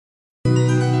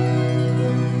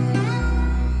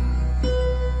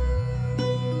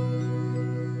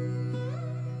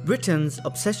Britain's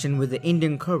obsession with the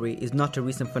Indian curry is not a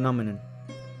recent phenomenon.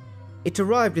 It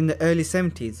arrived in the early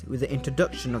 70s with the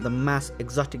introduction of the mass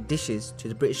exotic dishes to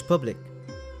the British public.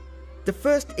 The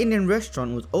first Indian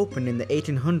restaurant was opened in the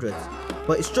 1800s,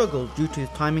 but it struggled due to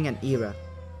its timing and era.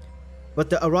 But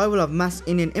the arrival of mass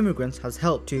Indian immigrants has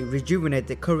helped to rejuvenate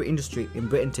the curry industry in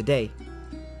Britain today.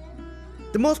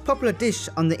 The most popular dish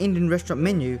on the Indian restaurant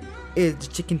menu is the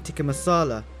chicken tikka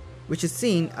masala, which is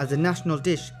seen as the national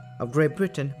dish of Great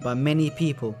Britain by many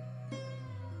people.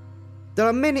 There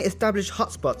are many established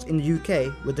hotspots in the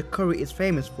UK where the curry is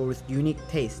famous for its unique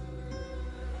taste.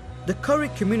 The curry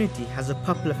community has a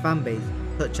popular fan base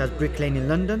such as Brick Lane in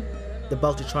London, the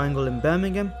Balti Triangle in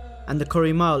Birmingham, and the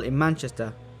Curry Mile in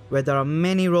Manchester, where there are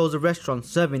many rows of restaurants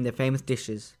serving their famous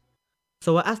dishes.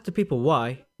 So I asked the people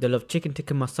why they love chicken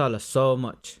tikka masala so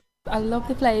much. I love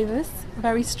the flavours,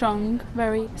 very strong,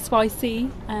 very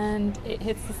spicy, and it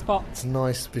hits the spot. It's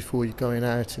nice before you're going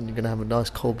out and you're going to have a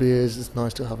nice cold beers. It's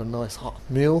nice to have a nice hot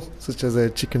meal, such as a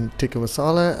chicken tikka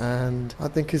masala, and I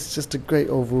think it's just a great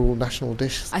overall national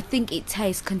dish. I think it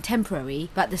tastes contemporary,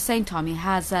 but at the same time it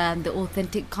has the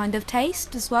authentic kind of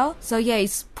taste as well. So yeah,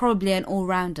 it's probably an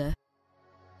all-rounder.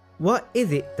 What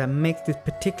is it that makes this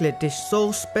particular dish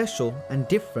so special and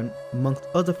different amongst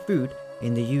other food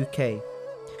in the UK?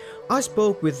 I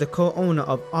spoke with the co-owner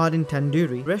of Ardin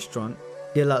Tandoori restaurant,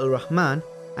 Dilaul Rahman,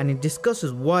 and he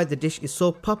discusses why the dish is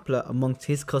so popular amongst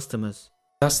his customers.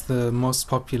 That's the most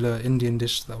popular Indian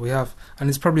dish that we have, and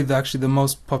it's probably actually the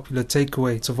most popular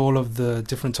takeaway of all of the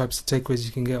different types of takeaways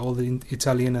you can get, all the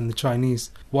Italian and the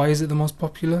Chinese. Why is it the most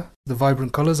popular? The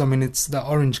vibrant colours, I mean it's that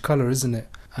orange colour, isn't it?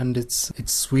 And it's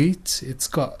sweet, it's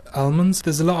got almonds.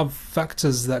 There's a lot of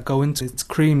factors that go into it. It's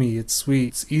creamy, it's sweet,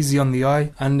 it's easy on the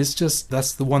eye, and it's just,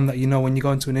 that's the one that you know when you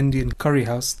go into an Indian curry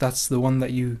house, that's the one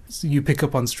that you pick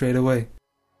up on straight away.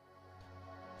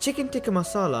 Chicken tikka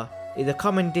masala is a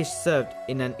common dish served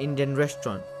in an Indian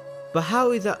restaurant. But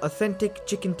how is that authentic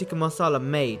chicken tikka masala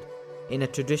made in a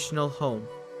traditional home?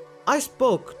 I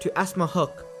spoke to Asma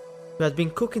Huq, who has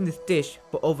been cooking this dish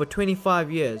for over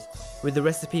 25 years, with the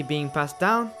recipe being passed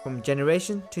down from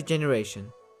generation to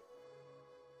generation.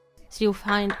 So you'll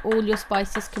find all your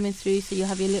spices coming through, so you'll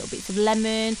have your little bits of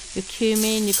lemon, your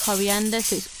cumin, your coriander,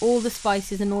 so it's all the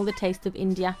spices and all the taste of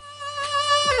India.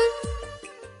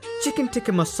 Chicken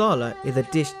tikka masala is a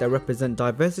dish that represents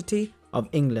diversity of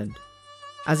England,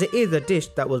 as it is a dish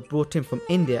that was brought in from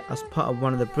India as part of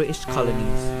one of the British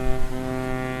colonies.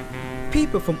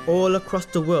 People from all across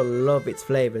the world love its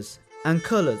flavours and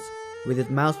colours, with its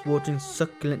mouth-watering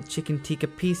succulent chicken tikka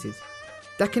pieces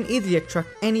that can easily attract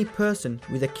any person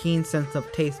with a keen sense of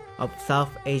taste of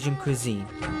South Asian cuisine.